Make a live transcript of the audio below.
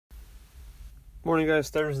Morning, guys.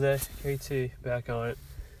 Thursday. KT back on it.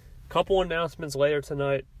 Couple announcements later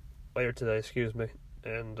today,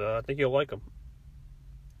 and I think you'll like them.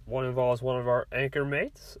 One involves one of our anchor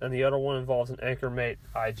mates, and the other one involves an anchor mate,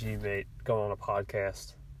 IG mate, going on a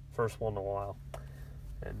podcast. First one in a while.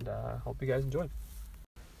 And hope you guys enjoy.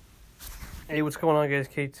 Hey, what's going on, guys?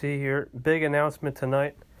 KT here. Big announcement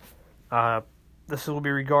tonight. This will be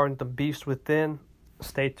regarding The Beast Within.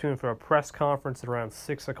 Stay tuned for a press conference at around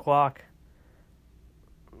 6 o'clock.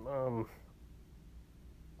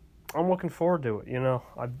 I'm looking forward to it. You know,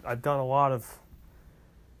 I've done a lot of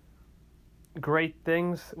great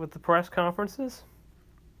things with the press conferences,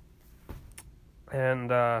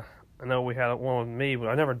 and I know we had one with me, but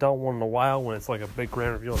I've never done one in a while when it's like a big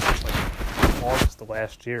grand reveal. It's like August of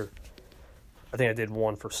last year. I think I did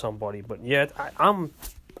one for somebody, but yeah, I'm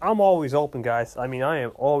always open, guys. I mean, I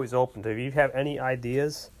am always open to. If you have any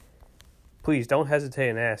ideas, please don't hesitate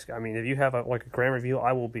and ask. I mean, if you have a grand reveal,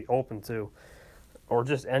 I will be open to. Or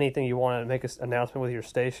just anything you want to make an announcement with your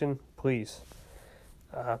station, please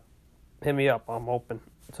hit me up. I'm open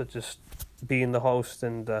to just being the host,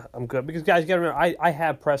 and I'm good. Because, guys, you got to remember, I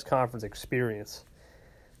have press conference experience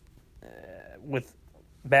with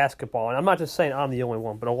basketball. And I'm not just saying I'm the only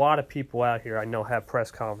one, but a lot of people out here I know have press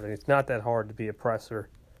conference. It's not that hard to be a presser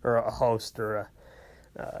or a host or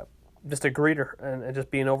just a greeter and just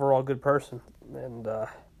be an overall good person. And,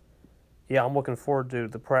 yeah, I'm looking forward to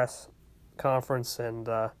the press conference, and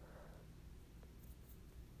I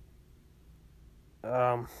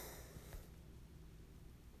don't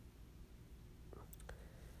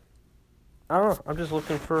know. I'm just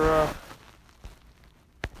looking for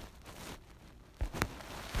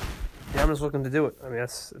I'm just looking to do it. I mean,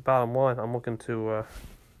 that's the bottom line. I'm looking to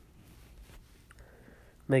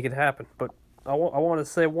make it happen. But I want to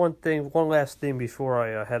say one last thing before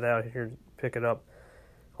I head out here and pick it up.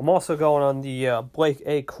 I'm also going on the Blake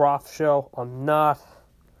A. Croft show.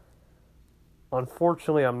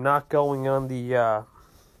 Unfortunately, I'm not going on the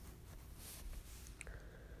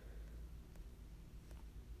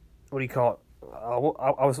what do you call it?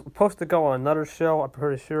 I was supposed to go on another show, I'm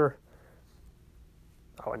pretty sure.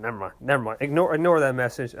 Oh, never mind. Ignore that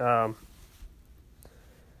message.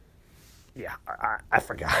 Yeah, I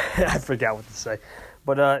forgot. I forgot what to say.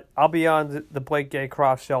 But I'll be on the Blake A.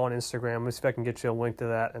 Croft show on Instagram. Let's see if I can get you a link to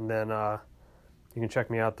that, and then you can check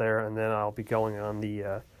me out there. And then I'll be going on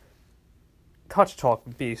the Touch Talk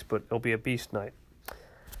with Beast, but it'll be a Beast night,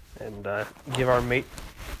 and give our mate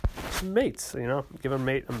some mates. You know, give a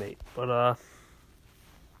mate a mate. But I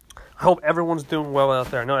hope everyone's doing well out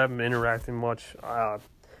there. I know I haven't been interacting much.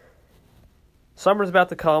 Summer's about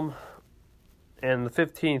to come, and the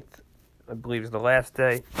 15th. I believe is the last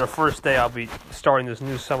day, the first day I'll be starting this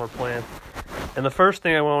new summer plan. And the first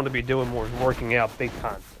thing I want to be doing more is working out big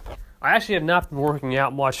time. I actually have not been working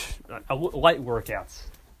out much, light workouts.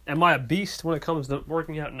 Am I a beast when it comes to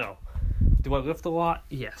working out? No. Do I lift a lot?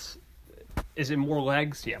 Yes. Is it more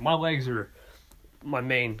legs? Yeah, my legs are my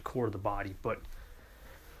main core of the body. But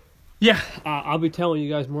yeah, I'll be telling you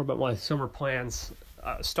guys more about my summer plans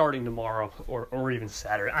starting tomorrow or even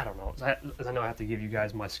Saturday. I don't know. As I know I have to give you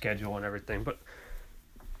guys my schedule and everything. But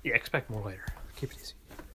yeah, expect more later. Keep it easy.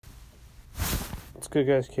 What's good,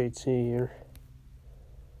 guys? KT here.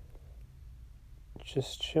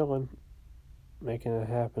 Just chilling. Making it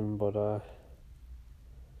happen. But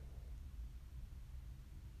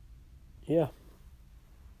yeah.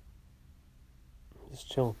 Just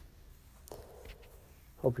chilling.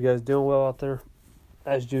 Hope you guys doing well out there.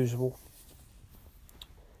 As usual.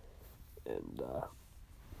 And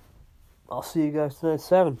I'll see you guys tonight at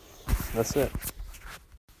 7. That's it.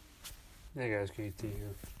 Hey guys, KT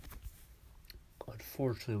here.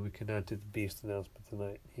 Unfortunately, we could not do the Beast announcement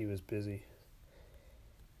tonight. He was busy.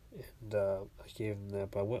 And I gave him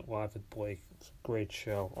that, but I went live with Blake. It's a great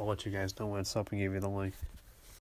show. I'll let you guys know when it's up and give you the link.